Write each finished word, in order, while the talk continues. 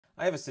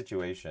I have a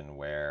situation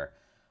where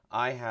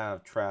I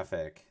have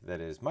traffic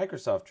that is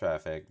Microsoft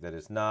traffic that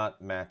is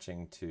not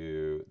matching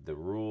to the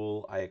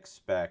rule I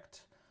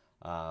expect.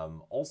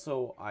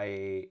 Also,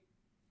 I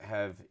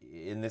have,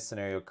 in this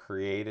scenario,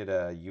 created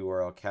a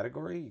URL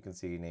category. You can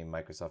see named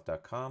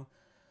Microsoft.com.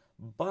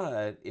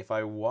 But if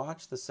I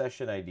watch the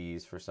session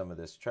IDs for some of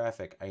this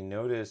traffic, I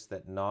notice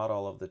that not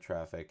all of the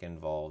traffic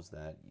involves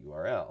that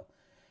URL.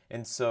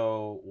 And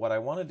so what I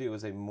want to do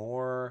is I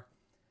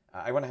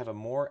want to have a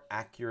more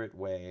accurate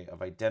way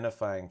of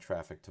identifying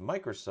traffic to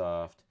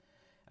Microsoft,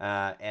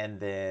 and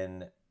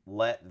then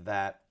let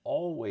that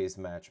always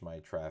match my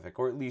traffic,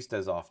 or at least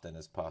as often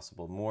as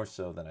possible, more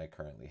so than I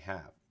currently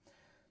have.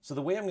 So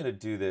the way I'm going to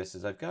do this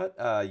is I've got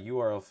a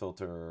URL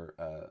filter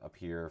up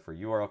here for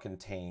URL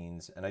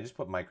contains, and I just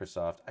put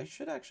Microsoft. I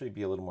should actually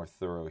be a little more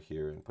thorough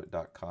here and put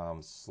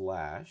 .com/,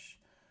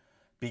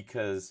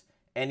 because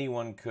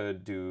anyone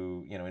could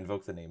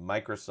invoke the name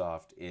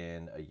Microsoft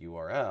in a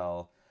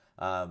URL,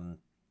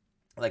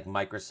 like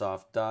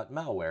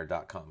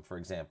microsoft.malware.com, for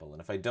example.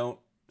 And if I don't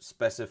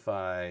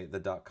specify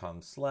the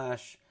 .com/,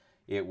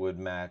 it would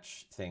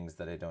match things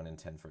that I don't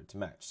intend for it to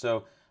match.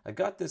 So I've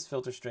got this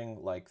filter string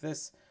like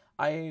this.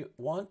 I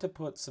want to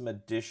put some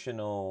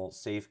additional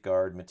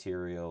safeguard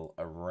material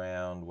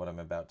around what I'm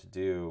about to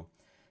do.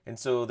 And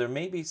so there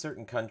may be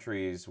certain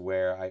countries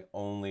where I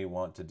only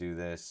want to do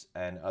this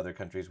and other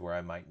countries where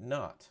I might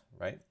not,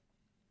 right?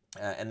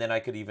 And then I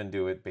could even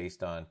do it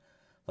based on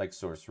like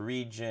source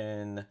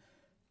region,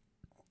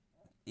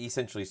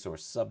 essentially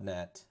source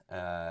subnet,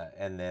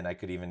 and then I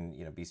could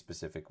even be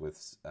specific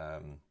with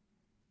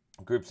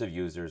groups of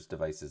users,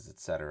 devices,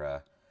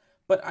 etc.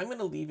 But I'm going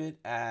to leave it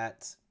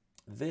at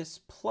this,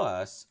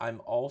 plus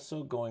I'm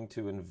also going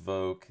to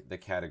invoke the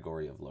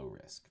category of low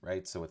risk,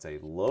 right? So it's a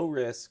low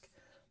risk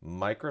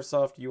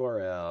Microsoft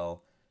URL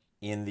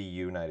in the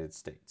United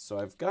States. So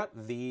I've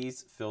got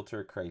these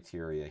filter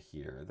criteria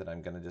here that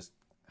I'm going to just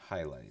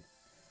highlight.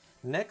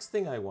 Next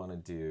thing I want to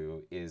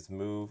do is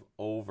move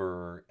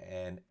over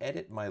and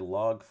edit my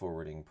log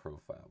forwarding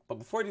profile. But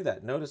before I do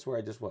that, notice where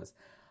I just was.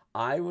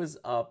 I was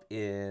up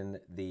in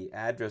the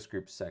address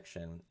group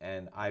section,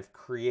 and I've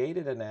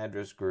created an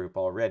address group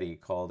already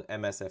called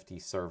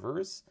MSFT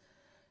servers.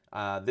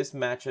 This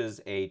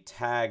matches a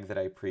tag that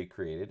I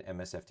pre-created,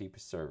 MSFT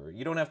server.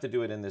 You don't have to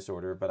do it in this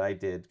order, but I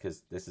did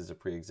because this is a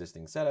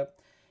pre-existing setup.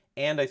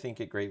 And I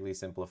think it greatly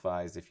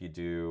simplifies if you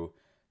do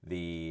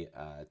the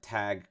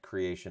tag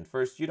creation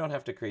first. You don't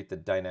have to create the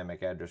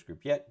dynamic address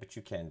group yet, but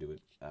you can do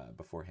it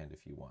beforehand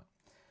if you want.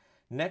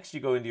 Next, you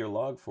go into your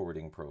log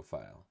forwarding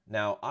profile.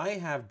 Now, I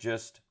have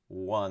just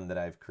one that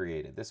I've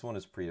created. This one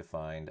is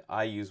predefined.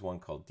 I use one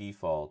called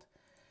default.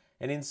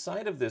 And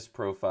inside of this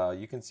profile,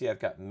 you can see I've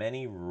got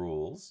many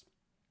rules.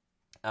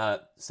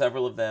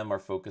 Several of them are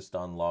focused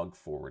on log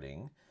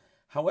forwarding.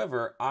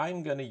 However,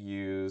 I'm going to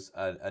use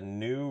a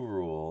new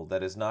rule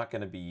that is not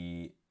going to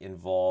be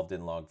involved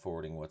in log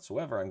forwarding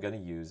whatsoever. I'm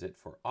going to use it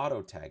for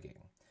auto tagging.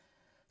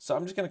 So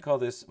I'm just going to call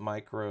this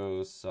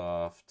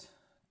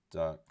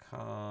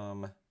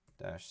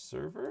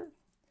Microsoft.com-server.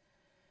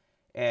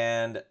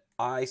 And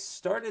I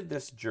started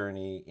this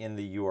journey in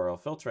the URL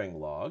filtering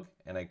log,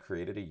 and I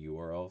created a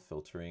URL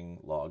filtering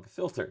log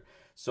filter.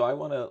 So I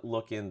want to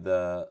look in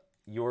the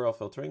URL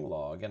filtering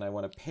log, and I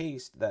want to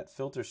paste that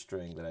filter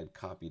string that I'd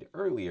copied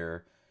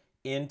earlier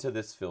into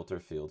this filter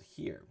field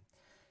here.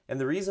 And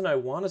the reason I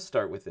want to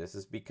start with this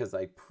is because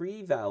I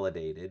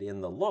pre-validated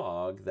in the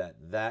log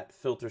that that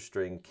filter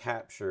string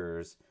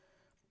captures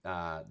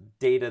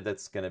data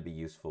that's going to be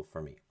useful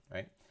for me,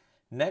 right?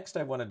 Next,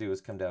 I want to do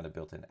is come down to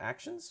built-in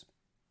actions,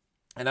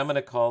 and I'm going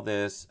to call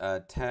this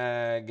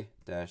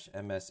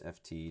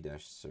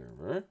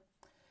tag-msft-server.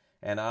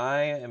 And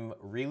I am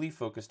really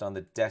focused on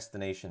the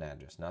destination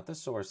address, not the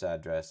source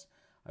address.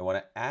 I want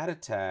to add a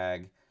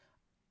tag.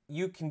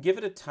 You can give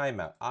it a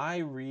timeout. I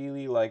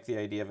really like the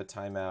idea of a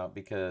timeout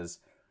because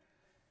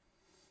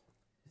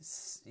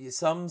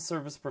some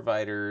service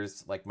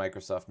providers like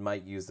Microsoft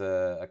might use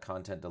a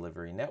content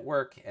delivery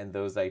network, and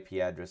those IP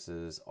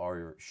addresses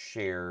are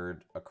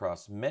shared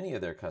across many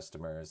of their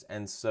customers.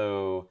 And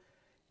so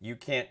you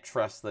can't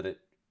trust that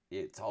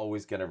it's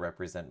always going to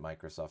represent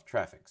Microsoft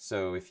traffic.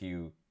 So if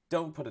you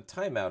don't put a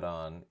timeout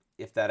on,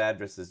 if that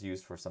address is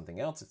used for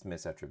something else, it's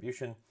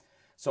misattribution.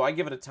 So I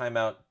give it a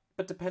timeout,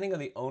 but depending on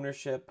the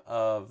ownership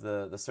of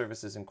the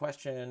services in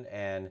question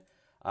and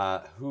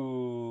how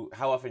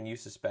often you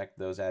suspect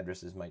those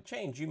addresses might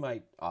change, you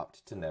might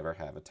opt to never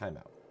have a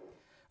timeout.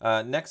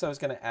 Next, I was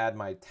going to add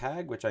my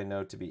tag, which I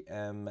know to be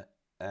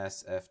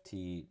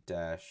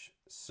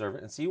msft-server,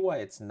 and see why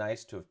it's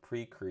nice to have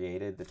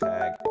pre-created the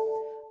tag.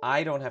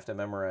 I don't have to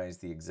memorize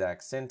the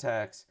exact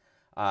syntax.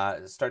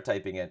 Start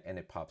typing it, and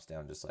it pops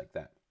down just like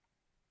that.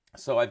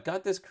 So I've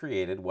got this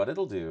created. What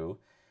it'll do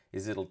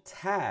is it'll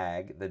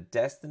tag the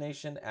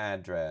destination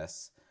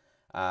address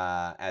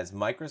as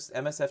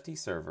MSFT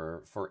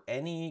server for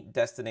any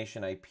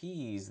destination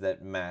IPs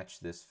that match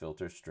this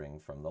filter string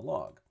from the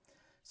log.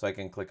 So I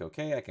can click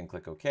OK, I can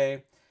click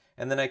OK.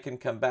 And then I can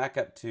come back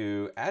up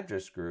to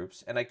address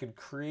groups and I could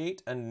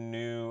create a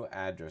new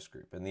address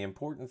group. And the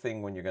important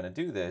thing when you're going to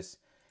do this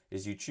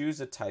is you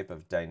choose a type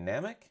of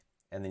dynamic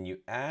and then you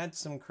add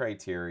some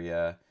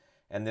criteria,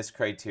 and this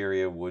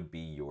criteria would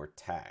be your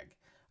tag.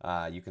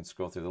 You can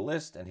scroll through the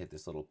list and hit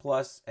this little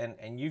plus,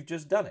 and you've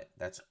just done it.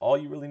 That's all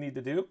you really need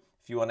to do.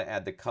 If you want to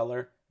add the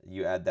color,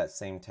 you add that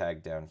same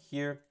tag down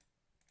here.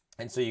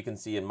 And so you can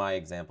see in my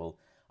example,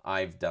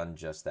 I've done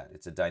just that.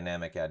 It's a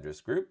dynamic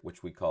address group,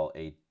 which we call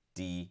a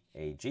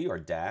DAG or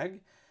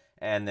DAG.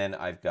 And then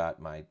I've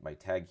got my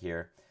tag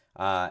here.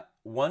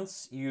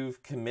 Once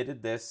you've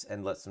committed this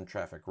and let some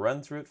traffic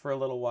run through it for a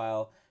little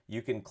while,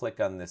 you can click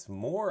on this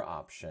more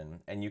option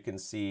and you can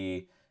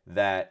see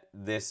that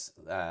this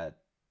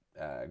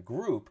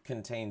group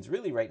contains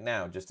really right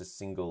now just a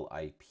single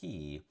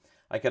IP.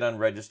 I could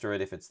unregister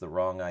it if it's the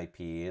wrong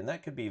IP, and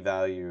that could be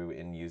value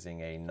in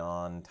using a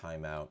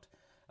non-timeout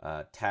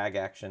tag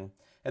action.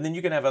 And then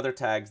you can have other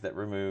tags that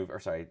remove, or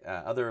sorry,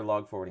 other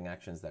log forwarding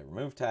actions that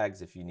remove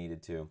tags if you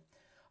needed to.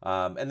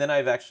 And then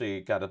I've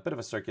actually got a bit of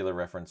a circular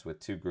reference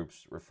with two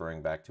groups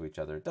referring back to each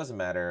other. It doesn't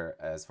matter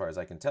as far as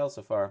I can tell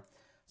so far.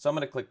 So I'm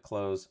going to click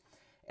close.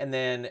 And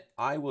then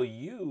I will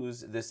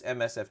use this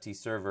MSFT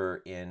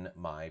server in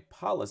my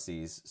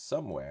policies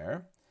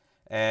somewhere.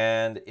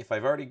 And if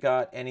I've already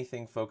got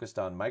anything focused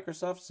on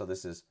Microsoft, so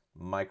this is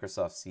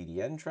Microsoft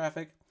CDN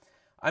traffic,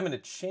 I'm going to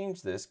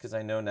change this because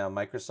I know now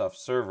Microsoft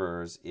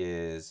servers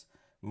is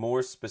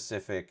more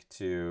specific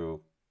to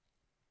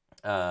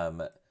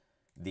the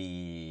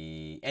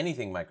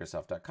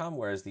anythingmicrosoft.com,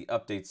 whereas the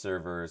update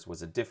servers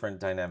was a different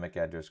dynamic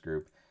address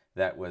group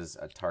that was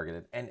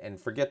targeted. And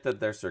forget that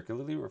they're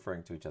circularly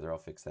referring to each other. I'll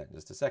fix that in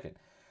just a second.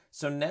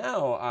 So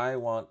now I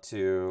want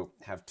to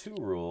have two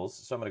rules.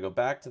 So I'm going to go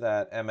back to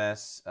that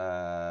MS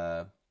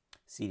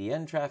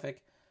CDN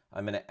traffic.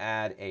 I'm going to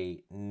add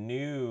a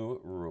new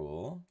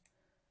rule.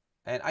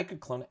 And I could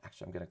clone it.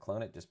 Actually, I'm going to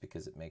clone it just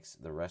because it makes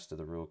the rest of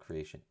the rule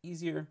creation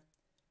easier.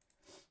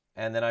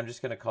 And then I'm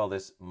just going to call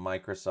this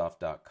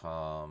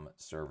Microsoft.com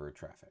server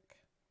traffic.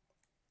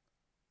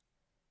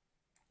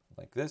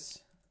 Like this.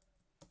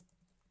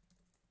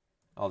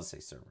 I'll just say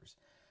servers.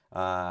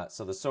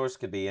 So the source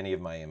could be any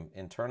of my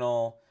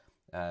internal.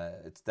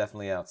 It's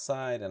definitely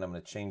outside, and I'm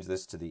going to change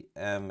this to the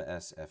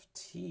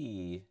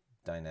MSFT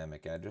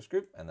dynamic address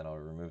group, and then I'll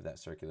remove that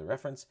circular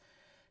reference.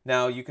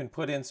 Now you can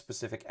put in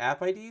specific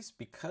app IDs.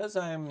 Because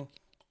I'm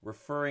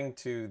referring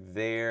to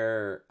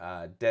their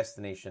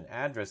destination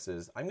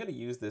addresses, I'm going to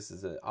use this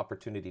as an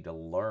opportunity to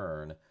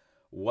learn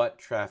what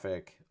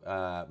traffic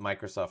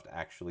Microsoft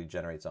actually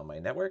generates on my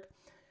network.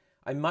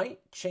 I might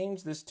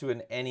change this to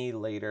an any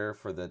later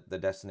for the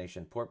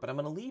destination port, but I'm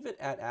going to leave it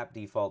at app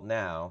default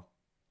now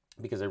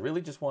because I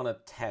really just want to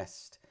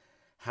test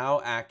how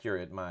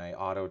accurate my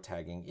auto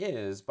tagging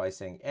is by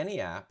saying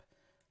any app.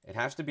 It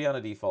has to be on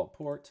a default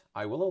port.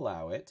 I will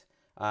allow it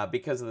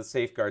because of the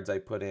safeguards I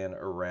put in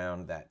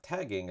around that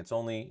tagging. It's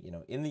only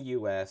in the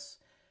US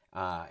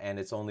and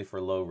it's only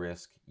for low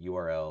risk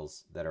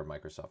URLs that are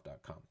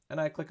Microsoft.com. And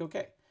I click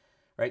OK.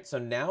 Right, so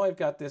now I've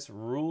got this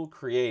rule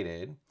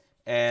created.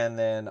 And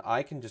then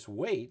I can just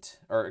wait,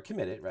 or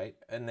commit it, right?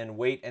 And then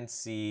wait and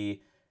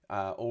see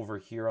over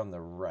here on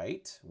the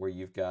right where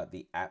you've got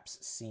the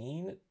apps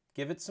seen.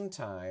 Give it some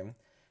time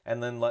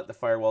and then let the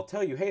firewall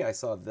tell you, hey, I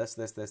saw this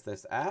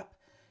app.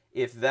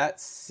 If that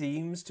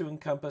seems to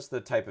encompass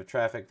the type of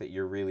traffic that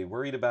you're really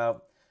worried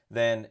about,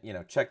 then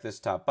check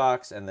this top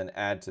box and then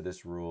add to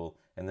this rule,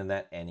 and then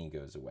that any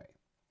goes away.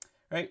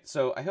 Right?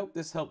 So I hope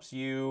this helps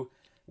you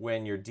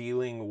when you're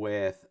dealing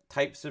with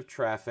types of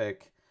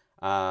traffic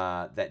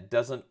that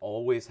doesn't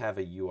always have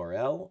a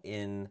URL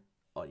in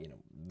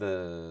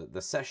the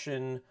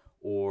session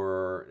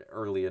or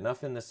early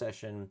enough in the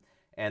session,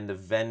 and the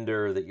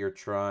vendor that you're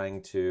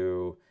trying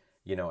to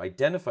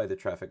identify the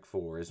traffic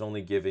for is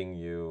only giving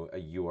you a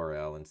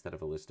URL instead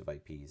of a list of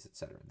IPs,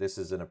 etc. This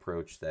is an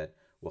approach that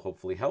will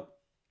hopefully help.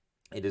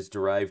 It is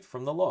derived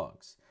from the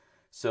logs.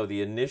 So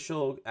the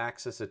initial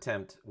access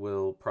attempt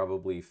will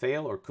probably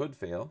fail or could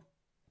fail.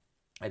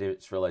 I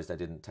just realized I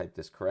didn't type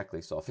this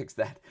correctly, so I'll fix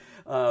that.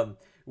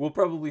 Will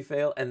probably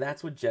fail, and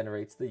that's what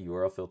generates the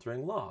URL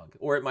filtering log.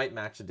 Or it might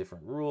match a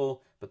different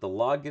rule, but the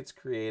log gets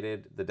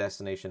created, the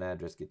destination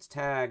address gets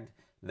tagged,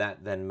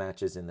 that then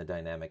matches in the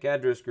dynamic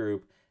address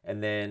group,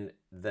 and then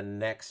the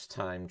next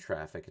time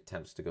traffic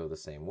attempts to go the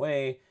same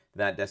way,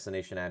 that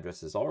destination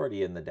address is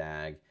already in the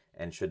DAG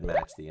and should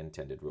match the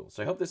intended rule.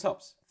 So I hope this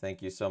helps.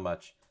 Thank you so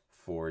much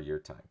for your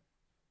time.